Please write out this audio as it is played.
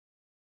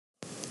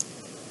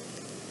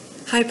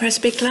Hi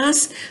Prestbury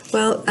class.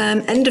 Well,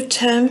 end of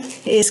term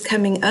is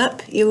coming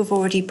up. You have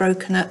already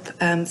broken up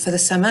for the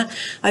summer.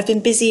 I've been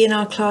busy in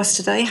our class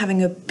today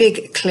having a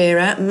big clear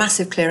out,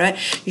 massive clear out.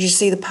 You should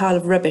see the pile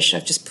of rubbish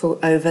I've just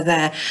put over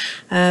there.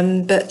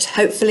 But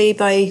hopefully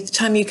by the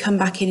time you come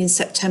back in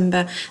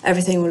September,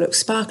 everything will look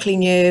sparkly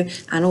new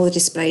and all the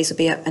displays will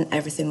be up and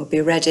everything will be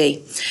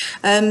ready.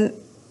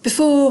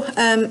 Before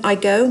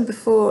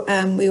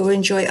we all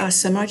enjoy our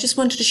summer, I just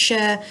wanted to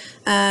share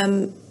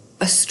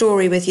a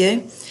story with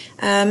you.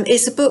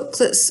 It's a book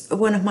that's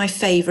one of my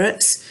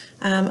favourites,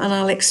 and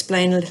I'll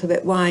explain a little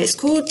bit why. It's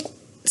called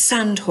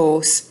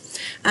Sandhorse,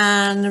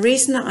 and the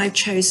reason that I've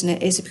chosen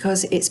it is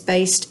because it's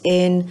based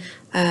in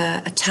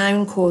a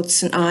town called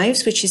St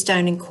Ives, which is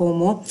down in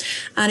Cornwall,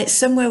 and it's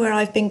somewhere where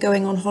I've been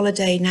going on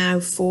holiday now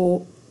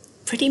for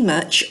pretty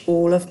much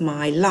all of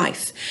my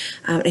life.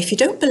 If you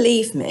don't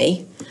believe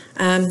me,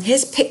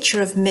 here's a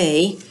picture of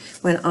me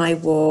when I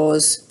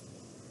was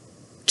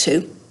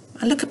 2.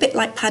 I look a bit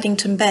like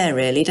Paddington Bear,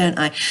 really, don't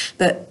I?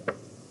 But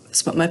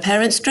that's what my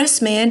parents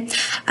dressed me in.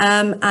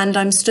 And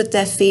I'm stood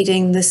there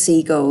feeding the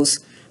seagulls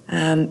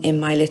in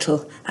my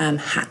little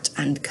hat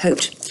and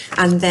coat.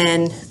 And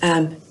then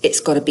it's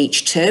got a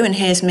beach too. And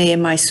here's me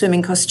in my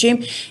swimming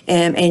costume,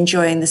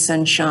 enjoying the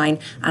sunshine.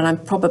 And I'm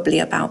probably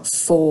about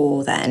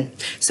 4 then.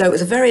 So it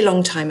was a very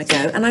long time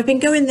ago. And I've been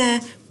going there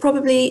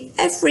probably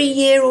every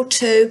year or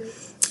 2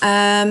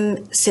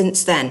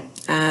 since then.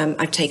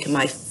 I've taken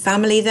my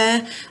family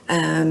there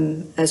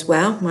as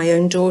well, my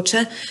own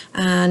daughter,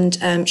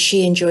 and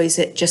she enjoys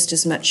it just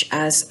as much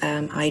as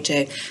I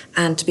do.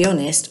 And to be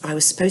honest, I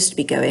was supposed to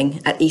be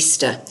going at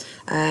Easter,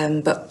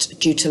 but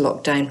due to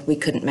lockdown, we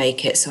couldn't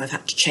make it, so I've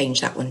had to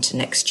change that one to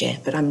next year,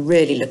 but I'm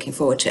really looking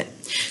forward to it.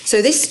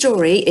 So this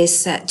story is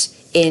set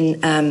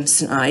in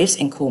St Ives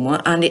in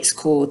Cornwall, and it's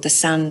called The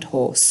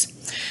Sandhorse.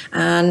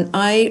 And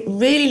I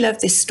really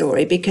love this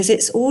story because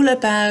it's all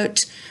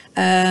about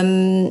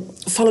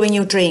following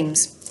your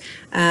dreams,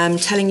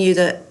 telling you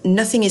that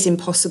nothing is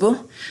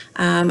impossible,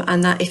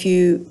 and that if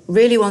you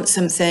really want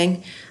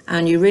something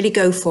and you really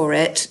go for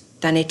it,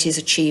 then it is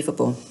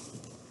achievable.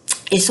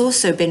 It's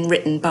also been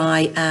written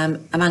by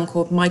a man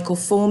called Michael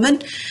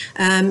Foreman.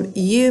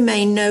 You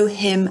may know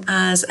him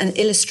as an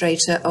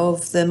illustrator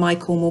of the My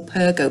Cornwall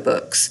Pergo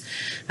books.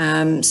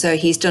 So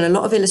he's done a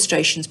lot of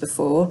illustrations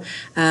before,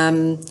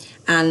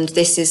 and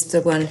this is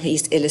the one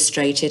he's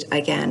illustrated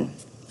again.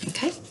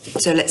 Okay,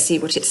 so let's see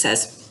what it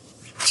says.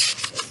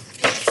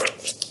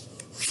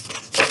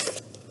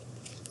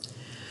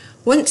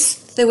 Once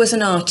there was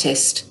an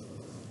artist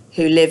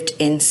who lived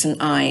in St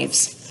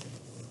Ives.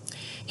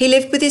 He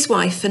lived with his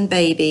wife and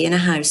baby in a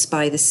house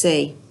by the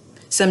sea.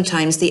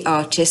 Sometimes the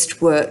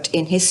artist worked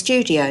in his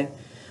studio,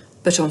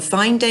 but on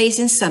fine days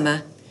in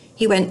summer,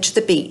 he went to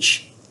the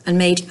beach and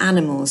made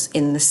animals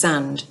in the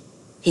sand.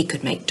 He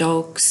could make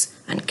dogs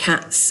and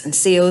cats and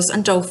seals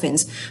and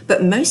dolphins,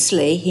 but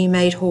mostly he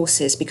made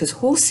horses because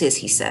horses,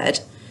 he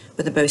said,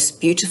 were the most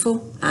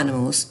beautiful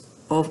animals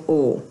of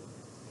all.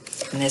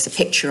 And there's a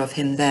picture of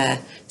him there,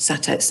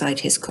 sat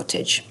outside his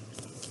cottage.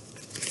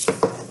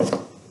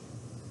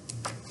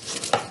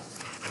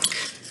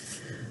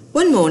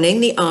 One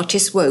morning, the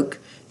artist woke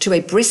to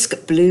a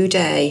brisk blue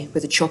day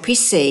with a choppy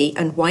sea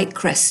and white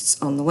crests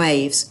on the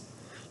waves.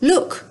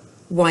 "Look,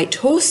 white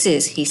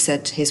horses," he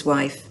said to his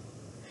wife.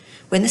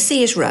 When the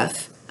sea is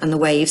rough and the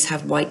waves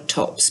have white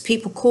tops,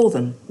 people call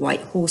them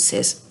white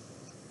horses.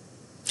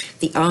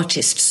 The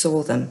artist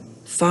saw them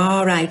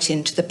far out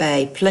into the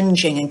bay,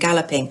 plunging and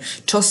galloping,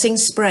 tossing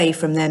spray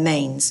from their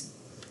manes.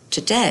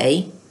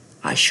 "Today,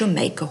 I shall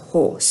make a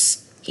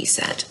horse," he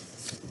said.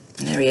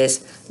 And there he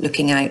is,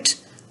 looking out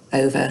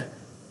over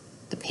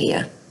the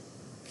pier.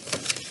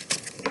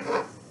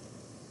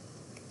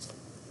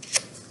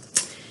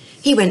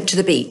 He went to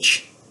the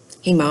beach.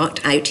 He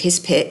marked out his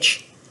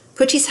pitch,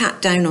 put his hat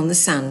down on the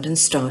sand and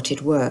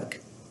started work.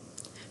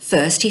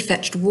 First he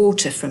fetched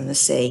water from the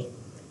sea.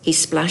 He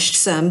splashed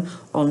some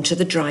onto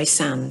the dry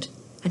sand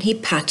and he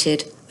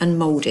patted and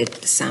moulded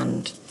the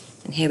sand.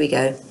 And here we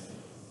go.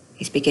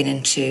 He's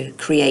beginning to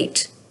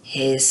create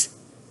his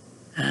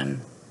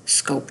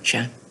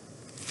sculpture.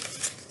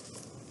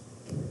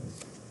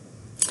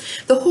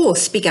 The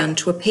horse began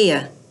to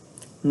appear.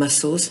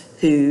 Muscles,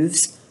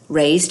 hooves,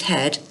 raised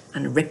head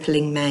and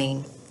rippling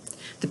mane.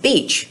 The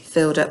beach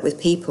filled up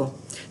with people.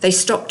 They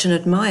stopped and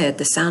admired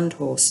the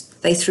Sandhorse.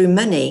 They threw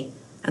money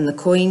and the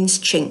coins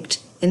chinked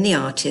in the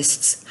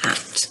artist's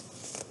hat.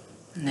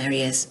 And there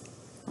he is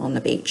on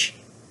the beach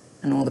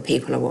and all the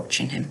people are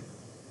watching him.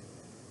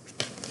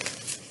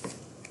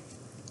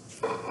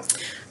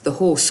 The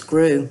horse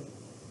grew.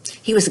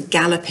 He was a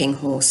galloping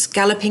horse,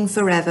 galloping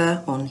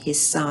forever on his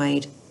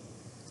side.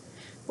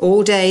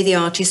 All day the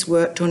artist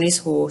worked on his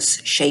horse,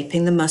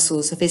 shaping the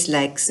muscles of his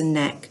legs and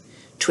neck,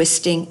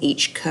 twisting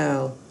each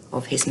curl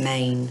of his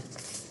mane.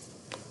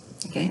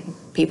 Okay,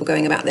 people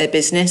going about their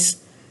business,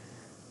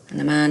 and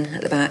the man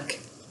at the back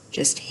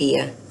just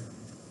here,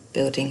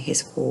 building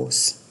his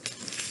horse.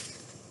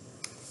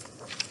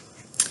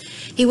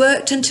 He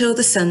worked until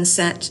the sun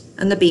set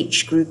and the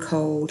beach grew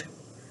cold.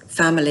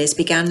 Families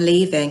began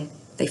leaving.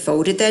 They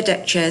folded their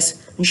deck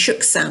chairs and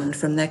shook sand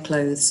from their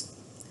clothes.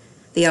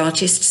 The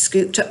artist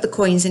scooped up the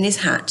coins in his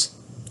hat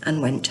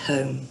and went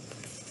home.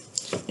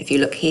 If you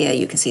look here,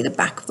 you can see the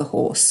back of the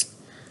horse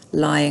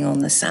lying on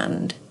the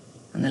sand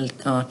and the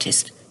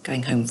artist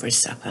going home for his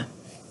supper.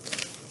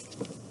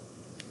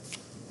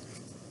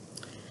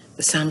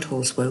 The sand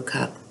horse woke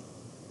up.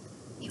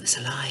 He was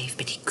alive,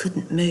 but he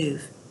couldn't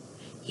move.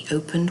 He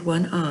opened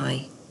one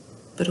eye,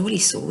 but all he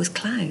saw was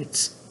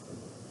clouds.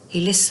 He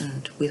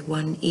listened with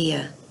one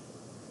ear.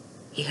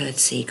 He heard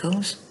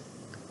seagulls.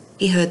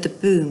 He heard the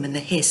boom and the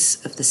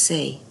hiss of the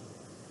sea.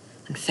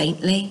 And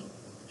faintly,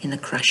 in the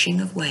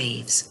crashing of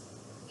waves,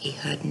 he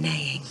heard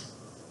neighing.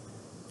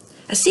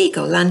 A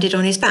seagull landed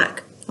on his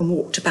back and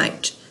walked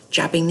about,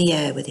 jabbing the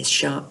air with his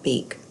sharp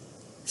beak.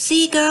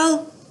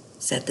 "Seagull,"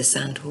 said the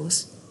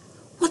sandhorse,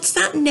 "what's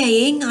that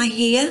neighing I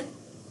hear?"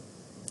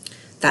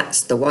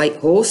 "That's the white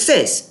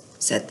horses,"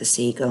 said the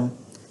seagull,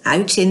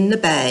 "out in the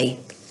bay."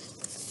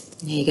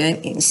 Here you go,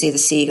 you can see the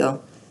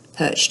seagull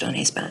perched on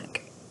his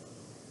back.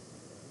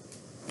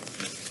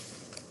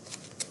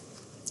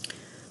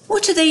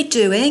 "What are they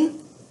doing?"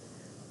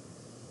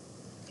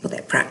 "Well,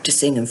 they're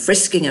practicing and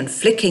frisking and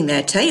flicking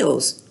their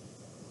tails."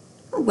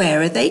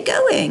 "Where are they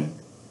going?"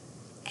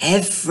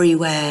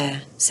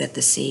 "Everywhere," said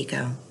the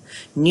seagull.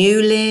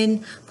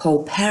 "Newlyn,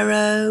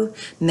 Polperro,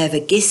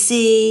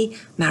 Mevagissey,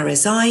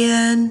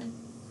 Marazion."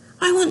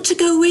 "I want to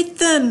go with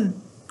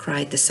them,"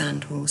 cried the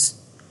sandhorse.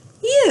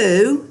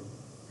 "You?"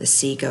 The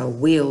seagull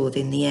wheeled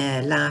in the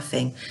air,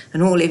 laughing,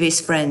 and all of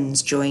his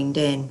friends joined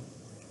in.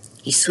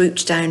 He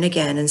swooped down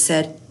again and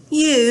said,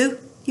 You're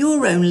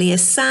only a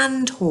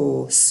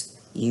sandhorse.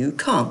 You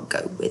can't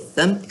go with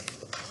them."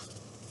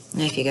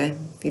 There you go.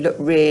 If you look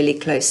really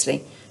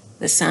closely,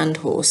 the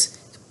sandhorse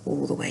is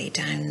all the way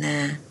down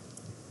there,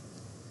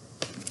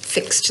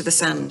 fixed to the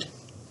sand.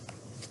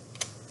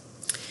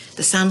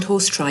 The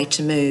sandhorse tried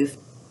to move.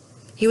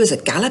 He was a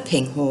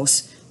galloping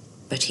horse,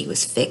 but he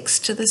was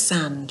fixed to the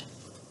sand.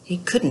 He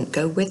couldn't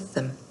go with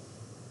them.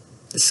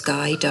 The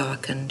sky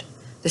darkened.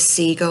 The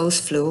seagulls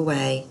flew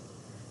away.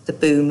 The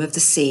boom of the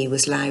sea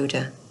was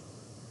louder.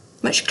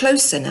 Much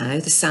closer now,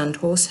 the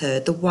sandhorse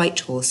heard the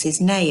white horses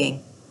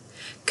neighing.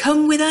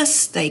 "Come with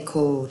us," they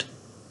called.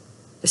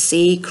 The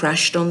sea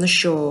crashed on the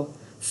shore,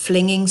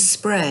 flinging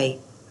spray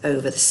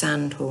over the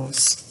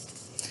sandhorse.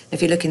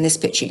 If you look in this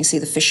picture, you can see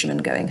the fishermen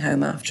going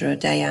home after a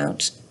day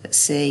out at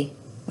sea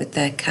with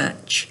their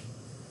catch.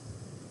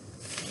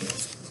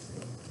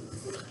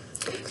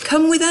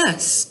 "Come with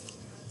us."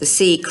 The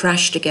sea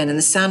crashed again and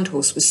the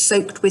sandhorse was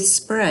soaked with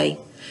spray.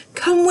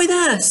 "Come with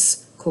us,"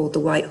 called the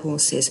white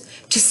horses,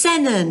 "to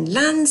Sennen,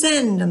 Land's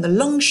End and the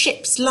long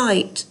ship's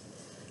light."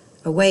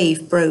 A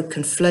wave broke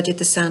and flooded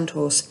the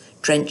sandhorse,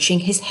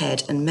 drenching his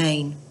head and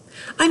mane.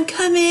 "I'm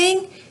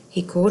coming,"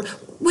 he called.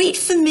 "Wait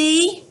for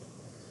me."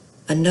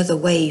 Another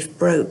wave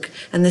broke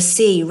and the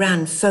sea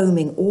ran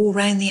foaming all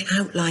round the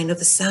outline of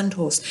the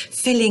sandhorse,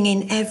 filling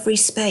in every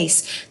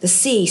space. The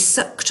sea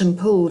sucked and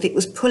pulled. It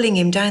was pulling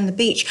him down the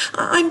beach.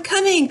 I'm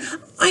coming,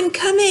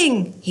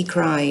 he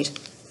cried.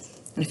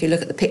 And if you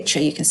look at the picture,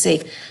 you can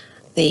see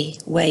the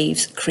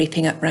waves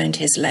creeping up round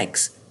his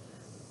legs.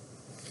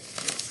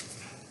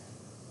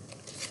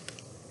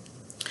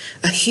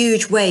 A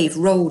huge wave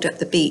rolled up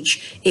the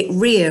beach. It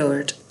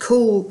reared,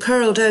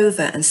 curled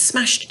over and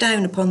smashed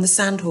down upon the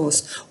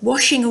sandhorse,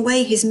 washing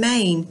away his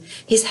mane,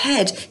 his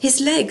head,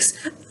 his legs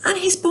and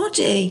his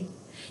body.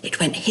 It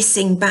went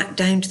hissing back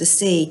down to the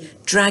sea,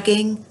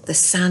 dragging the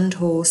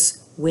sandhorse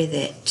with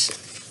it.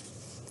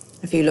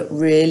 If you look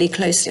really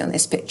closely on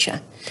this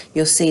picture,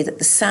 you'll see that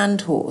the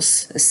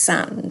sandhorse, the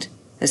sand,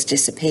 has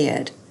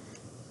disappeared.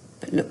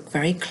 But look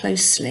very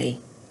closely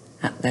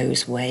at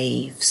those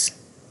waves.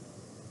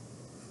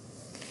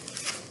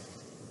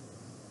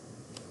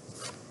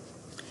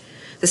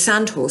 The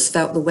sandhorse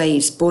felt the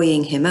waves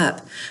buoying him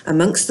up.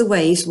 Amongst the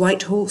waves,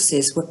 white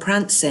horses were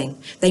prancing.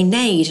 He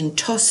neighed and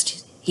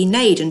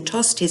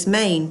tossed his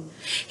mane.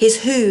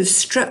 His hooves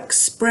struck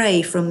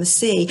spray from the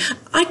sea.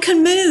 "I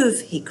can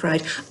move," he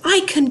cried.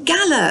 "I can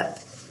gallop."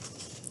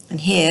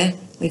 And here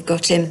we've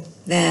got him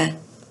there,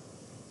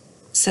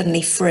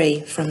 suddenly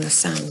free from the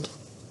sand.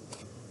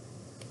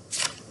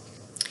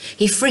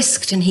 He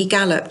frisked and he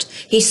galloped.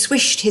 He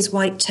swished his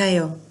white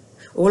tail.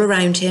 All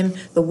around him,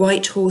 the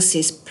white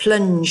horses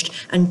plunged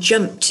and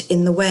jumped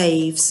in the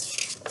waves.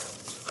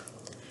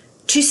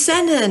 "To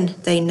Sennen,"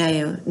 they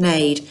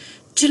neighed,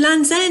 "to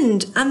Land's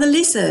End and the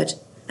Lizard,"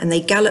 and they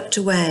galloped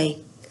away,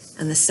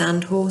 and the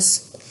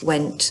sandhorse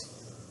went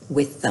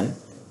with them.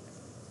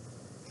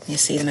 You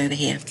see them over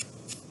here.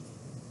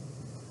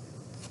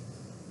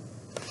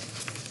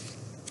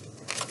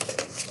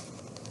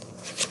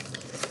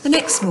 The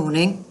next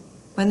morning,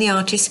 when the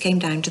artist came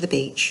down to the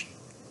beach,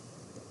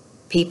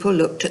 people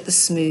looked at the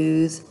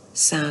smooth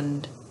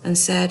sand and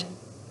said,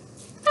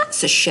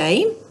 "That's a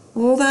shame,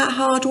 all that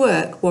hard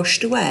work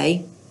washed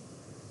away."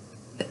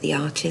 But the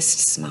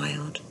artist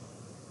smiled.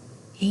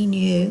 He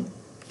knew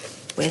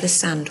where the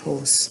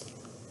sandhorse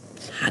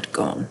had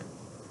gone.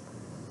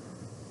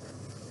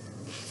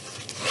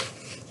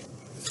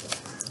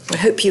 I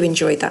hope you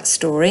enjoyed that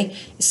story.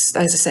 As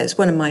I said, it's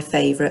one of my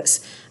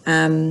favourites,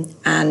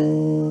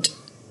 and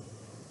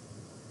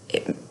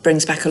it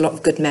brings back a lot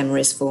of good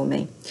memories for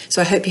me.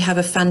 So I hope you have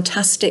a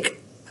fantastic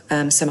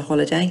summer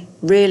holiday.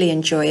 Really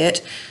enjoy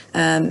it.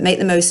 Make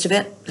the most of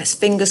it. Let's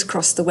fingers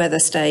crossed the weather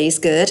stays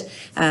good.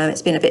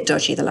 It's been a bit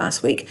dodgy the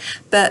last week,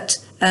 but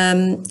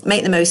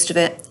make the most of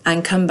it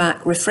and come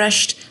back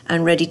refreshed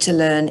and ready to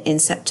learn in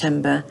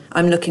September.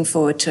 I'm looking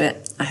forward to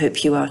it. I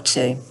hope you are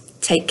too.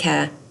 Take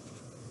care.